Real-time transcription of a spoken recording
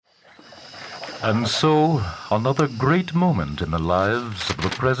And so, another great moment in the lives of the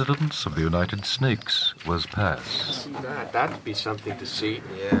presidents of the United Snakes was passed. That'd be something to see.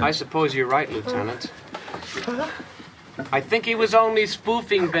 Yeah. I suppose you're right, Lieutenant. I think he was only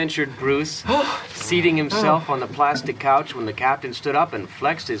spoofing, ventured Bruce, seating himself on the plastic couch when the captain stood up and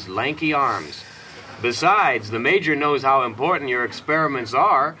flexed his lanky arms. Besides, the Major knows how important your experiments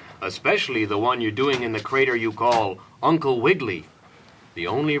are, especially the one you're doing in the crater you call Uncle Wiggly. The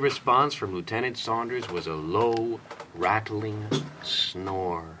only response from Lieutenant Saunders was a low, rattling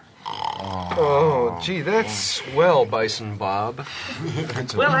snore. Oh, gee, that's swell, Bison Bob.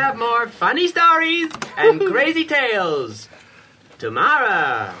 We'll have more funny stories and crazy tales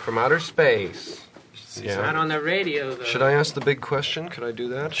tomorrow. From outer space. It's not on the radio, though. Should I ask the big question? Could I do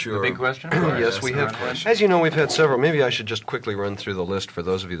that? Sure. The big question? Yes, we have. As you know, we've had several. Maybe I should just quickly run through the list for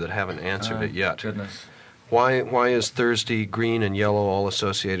those of you that haven't answered it yet. Goodness. Why is Thursday green and yellow all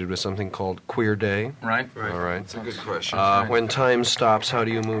associated with something called Queer Day? Right. All right. That's a good question. When time stops, how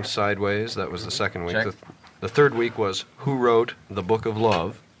do you move sideways? That was the second week. Check. The third week was who wrote the Book of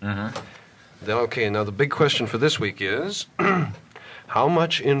Love? Mm-hmm. Okay, now the big question for this week is how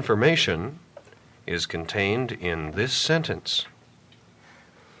much information is contained in this sentence?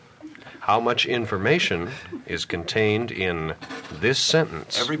 How much information is contained in this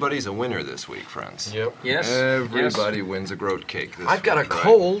sentence? Everybody's a winner this week, friends. Yep. Yes. Everybody wins a groat cake this I've got a week,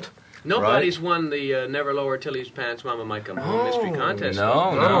 cold. Nobody's won the Never Lower Till His Pants Mama Might Come Home mystery contest. No.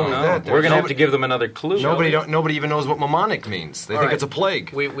 We're going to have to give them another clue. Nobody even knows what mnemonic means. They think right. it's a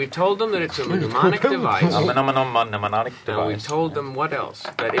plague. We've told them that it's a mnemonic device. Mnemonic And we've device. told them what else?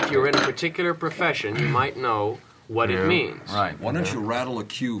 That if you're in a particular profession, you might know what it means. Right. Why don't you rattle a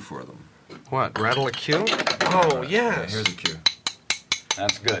cue for them? What, rattle a cue? Oh, yes. Here's a cue.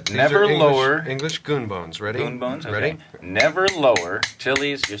 That's good. These Never are lower. English goon bones. Ready? Goon bones? Okay. Ready? Never lower.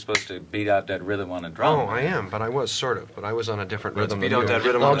 Tilly's, you're supposed to beat out that rhythm on a drum. Oh, I am, but I was sort of. But I was on a different rhythm. beat than out you. that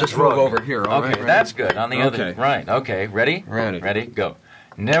rhythm I'll on just this move rug. over here, all right? Okay, that's good. On the other. Okay. Right, okay. Ready? Ready. Go.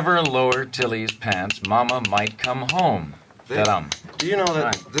 Never lower Tilly's pants. Mama might come home. Ta-dum. Do you know that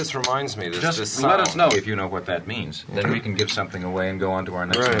Right. this reminds me, this Just sound. let us know if you know what that means. Then we can give something away and go on to our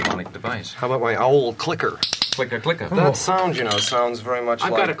next Right. mnemonic device. How about my owl clicker? Clicker. That sound, sounds very much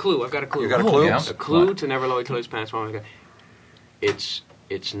I've like... got a clue. You got a clue? yeah. A clue to Never Lower Till His Pants Mama Might Come Home. It's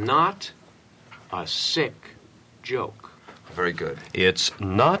not a sick joke. Very good. It's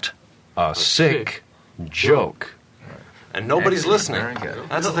not a sick joke. And nobody's listening. Very good.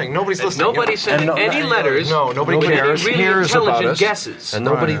 That's the thing. Nobody's listening. Nobody sent any letters. No, nobody cares. Really cares about intelligent us. guesses. And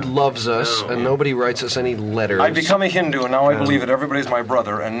nobody loves us, and nobody writes us any letters. I've become a Hindu, and now I believe that everybody's my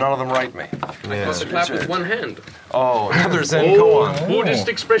brother, and none of them write me. Yeah. To clap with one hand. Oh, another Zen koan. Buddhist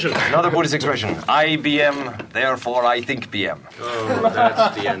expression. Another Buddhist expression. I BM, therefore I think BM. Oh,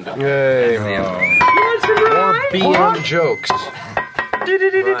 that's the end of it. Yay. More BM jokes.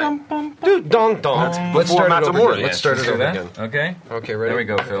 Dong. Let's start it over again. Let's start it over again. Okay. Okay, ready? There we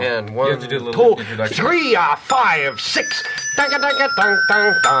go, Phil. And You 1, have to do a little 2, introduction. 3, 5, 6. Dong, dong, dong,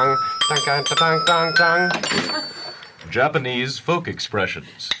 dong, dong, dong, dong, dong, dong. Japanese folk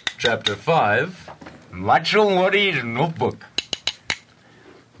expressions. Chapter 5, Machowari's Notebook.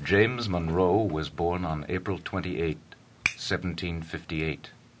 James Monroe was born on April 28, 1758.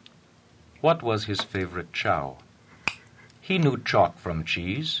 What was his favorite chow? He knew chalk from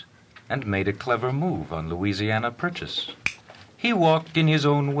cheese and made a clever move on Louisiana Purchase. He walked in his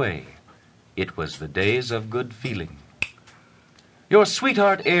own way. It was the days of good feeling. Your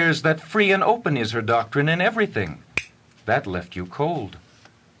sweetheart airs that free and open is her doctrine in everything. That left you cold.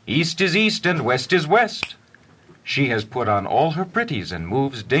 East is east and west is west. She has put on all her pretties and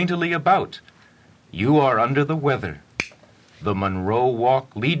moves daintily about. You are under the weather. The Monroe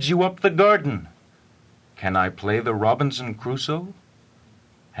Walk leads you up the garden. Can I play the Robinson Crusoe?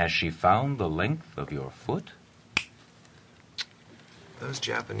 Has she found the length of your foot? Those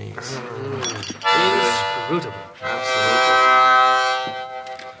Japanese. Inscrutable.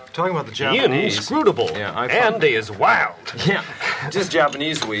 Talking about the Japanese. Inscrutable. Yeah, I and is wild. Yeah. Just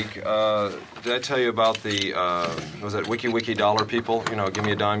Japanese week. Did I tell you about the, was that Wiki dollar people? Give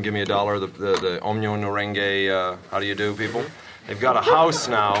me a dime, give me a dollar. The Omnyo Norenge, how do you do people? They've got a house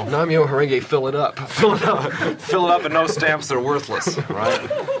now. Namyo Harange, fill it up. Fill it up, and no stamps. They're worthless, right?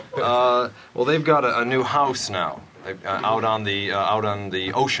 Well, they've got a new house now, out on the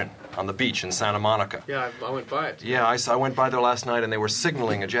ocean, on the beach in Santa Monica. Yeah, I went by it. Yeah, I went by there last night, and they were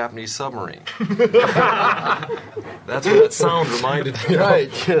signaling a Japanese submarine. That's what that sound reminded me of.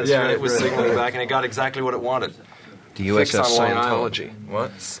 Right, yes. Yeah, it was signaling back, and it got exactly what it wanted. The USS fixed on Long Scientology. Island.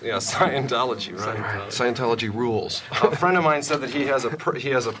 What? Yeah, Scientology, right? Scientology rules. A friend of mine said that he has a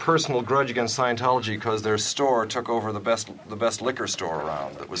personal grudge against Scientology because their store took over the best liquor store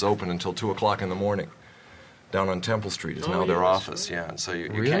around that was open until 2:00 in the morning. Down on Temple Street is now their office. Yeah, and so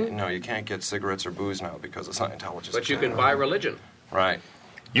you can't get cigarettes or booze now because of Scientology. But you can buy religion. Right.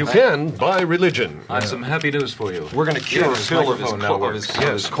 You can buy religion. I have some happy news for you. We're going to cure Phil of his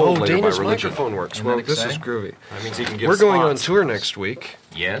cold later by Dana's religion. microphone works. Isn't Well, that this is exciting? groovy. That means he can give We're going on spots. tour next week.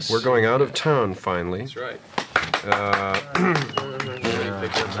 Yes. We're going out of town finally. That's right.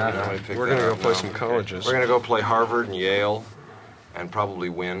 We're going to go play some colleges. We're going to go play Harvard and Yale and probably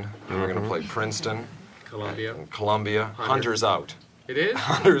win. And we're going to play Princeton Columbia. and Columbia. Hunter's out. It is?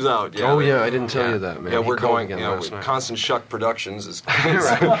 Hunter's out, yeah. Oh, yeah, I didn't tell you that, man. Yeah, He we're called going, again you know, last night. Constant Shuck Productions is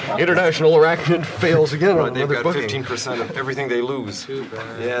International Arachnid fails again on they've another got booking. 15% of everything they lose. Too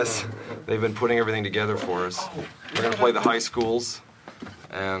bad. Yes, they've been putting everything together for us. We're going to play the high schools,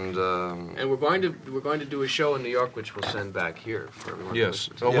 and And we're going to do a show in New York, which we'll send back here for everyone. to Yes.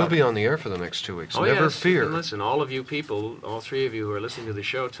 listen to. Oh, we'll be on the air for the next 2 weeks. Oh, Never yes, fear. And listen, all of you people, all three of you who are listening to the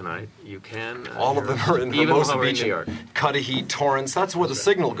show tonight, you can. all of them are in even Hermosa while we're in Beach New York. and Cudahy, Torrance. That's where the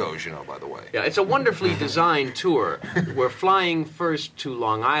signal goes, you know, by the way. Yeah, it's a wonderfully designed tour. We're flying first to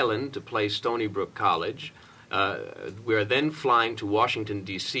Long Island to play Stony Brook College. We're then flying to Washington,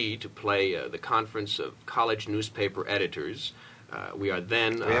 D.C. to play the Conference of College Newspaper Editors. We are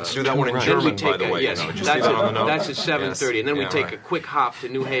then... We have to do that one in Right. German, Then we by the way. yes, you know, just that's, leave that on the note. that's at 7:30, and then we Yeah, take right. a quick hop to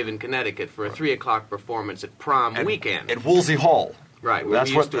New Haven, Connecticut for a 3:00 performance at Prom Weekend. At Woolsey Hall. Right, where That's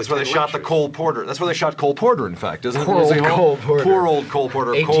we what. used to That's where they attend shot the lectures. Cole Porter. That's where they shot Cole Porter. In fact, isn't it? Poor old Woolsey Hall? Cole Porter. Poor old Cole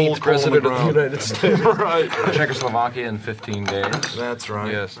Porter. 18th Cold, president cold of the and United States. right. Czechoslovakia in 15 days. That's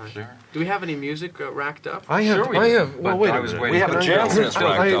right. Yes. Do we have any music racked up? I have. Sure we I do, have. Well, but wait I a was minute. waiting We have for a the jazz show. list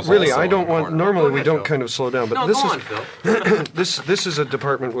racked up Really, also I don't in the want. corner. Normally, Go we ahead, don't Phil. kind of slow down, but No, this go is on, Phil. this is a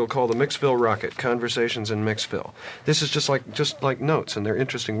department we'll call the Mixville Rocket. Conversations in Mixville. This is just like notes, and they're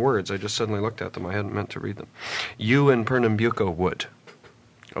interesting words. I just suddenly looked at them. I hadn't meant to read them. Yew and Pernambuco wood,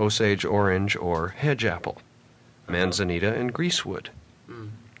 Osage orange or hedge apple, manzanita and greasewood.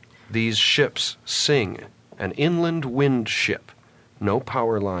 These ships sing, an inland wind ship, no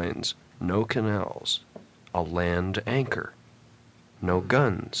power lines, no canals, a land anchor, no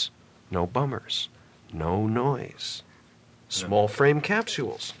guns, no bummers, no noise. Small frame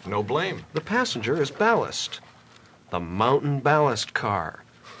capsules. No blame. The passenger is ballast. The mountain ballast car.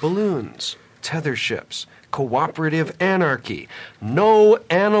 Balloons. Tether ships. Cooperative anarchy. No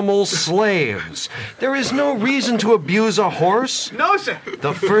animal slaves. There is no reason to abuse a horse. No, sir.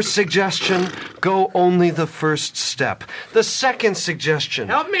 The first suggestion, go only the first step. The second suggestion,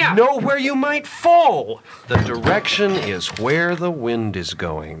 Help me out. know where you might fall. The direction is where the wind is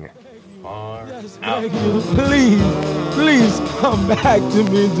going. Please come back to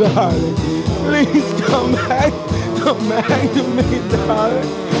me, darling. Please come back to me, darling.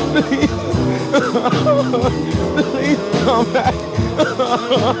 Please, please come back.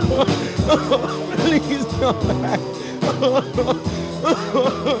 Please come back.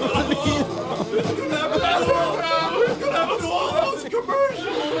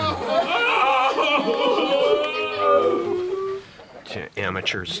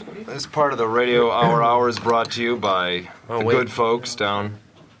 Amateurs. This part of the Radio Hour is brought to you by the wait. good folks down.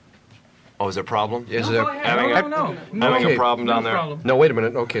 Oh, is there a problem? Is there? Having Okay. a problem down there? No, wait a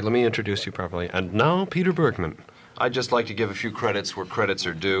minute. Okay, let me introduce you properly. And now, Peter Bergman. I'd just like to give a few credits where credits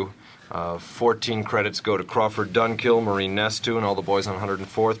are due. 14 credits go to Crawford Dunkill, Maureen Nestu, and all the boys on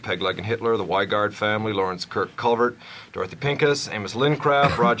 104th, Peg Leg and Hitler, the Weigard family, Lawrence Kirk Culvert, Dorothy Pincus, Amos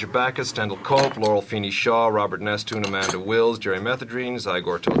Lincraft, Roger Backus, Stendhal Cope, Laurel Feeney Shaw, Robert Nestu and Amanda Wills, Jerry Methadrine,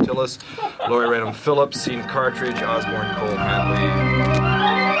 Zygor Totilis, Laurie Raynham Phillips, Sean Cartridge, Osborne Cole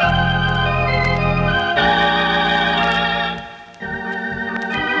Hanley.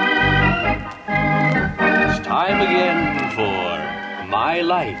 It's time again for My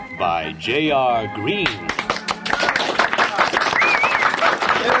Life by J.R. Green.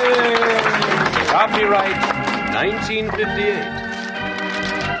 Copyright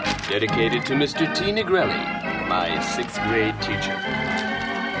 1958. Dedicated to Mr. T. Negrelli, my 6th grade teacher.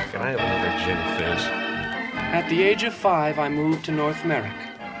 Can I have another gin fizz? At the age of 5, I moved to North Merrick.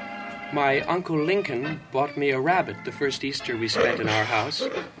 My Uncle Lincoln bought me a rabbit the first Easter we spent in our house.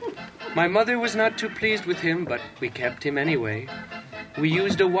 My mother was not too pleased with him, but we kept him anyway. We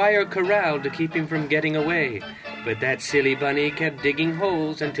used a wire corral to keep him from getting away, but that silly bunny kept digging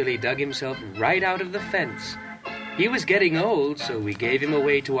holes until he dug himself right out of the fence. He was getting old, so we gave him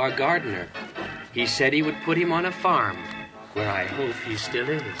away to our gardener. He said he would put him on a farm, where I hope he still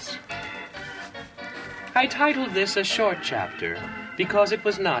is. I titled this a short chapter because it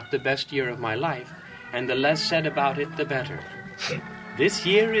was not the best year of my life, and the less said about it, the better. This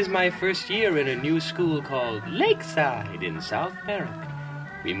year is my first year in a new school called Lakeside in South Merrick.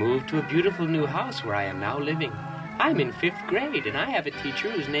 We moved to a beautiful new house where I am now living. I'm in 5th grade, and I have a teacher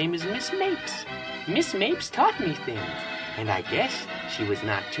whose name is Miss Mapes. Miss Mapes taught me things, and I guess she was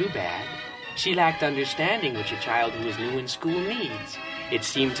not too bad. She lacked understanding which a child who is new in school needs. It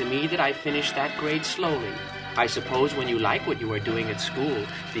seemed to me that I finished that grade slowly. I suppose when you like what you are doing at school,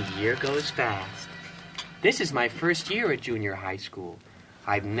 the year goes fast. This is my first year at junior high school.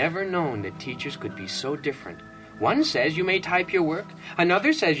 I've never known that teachers could be so different. One says you may type your work.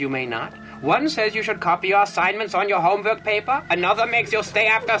 Another says you may not. One says you should copy your assignments on your homework paper. Another makes you stay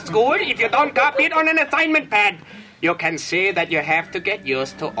after school if you don't copy it on an assignment pad. You can see that you have to get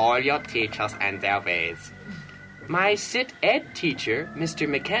used to all your teachers and their ways. My sit-ed teacher, Mr.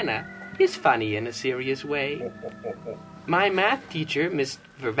 McKenna, is funny in a serious way. My math teacher, Miss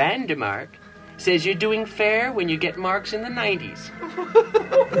Vandermark, says you're doing fair when you get marks in the 90s.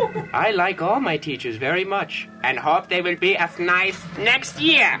 I like all my teachers very much and hope they will be as nice next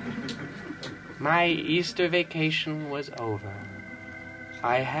year. My Easter vacation was over.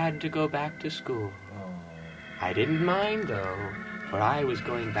 I had to go back to school. I didn't mind, though, for I was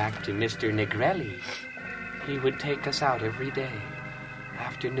going back to Mr. Negrelli. He would take us out every day.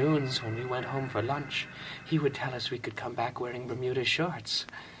 Afternoons, when we went home for lunch, he would tell us we could come back wearing Bermuda shorts.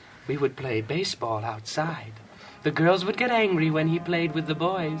 We would play baseball outside. The girls would get angry when he played with the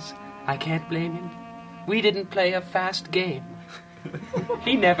boys. I can't blame him. We didn't play a fast game.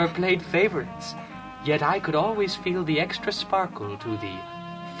 He never played favorites. Yet I could always feel the extra sparkle to the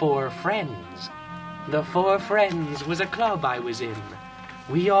Four Friends. The Four Friends was a club I was in.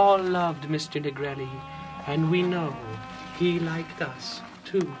 We all loved Mr. Negrelli, and we know he liked us,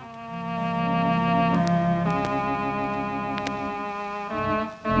 too.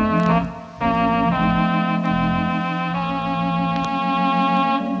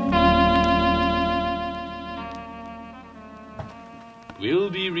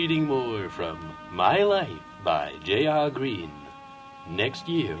 We'll be reading more from My Life by J.R. Green next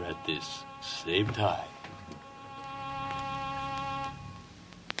year at this same time.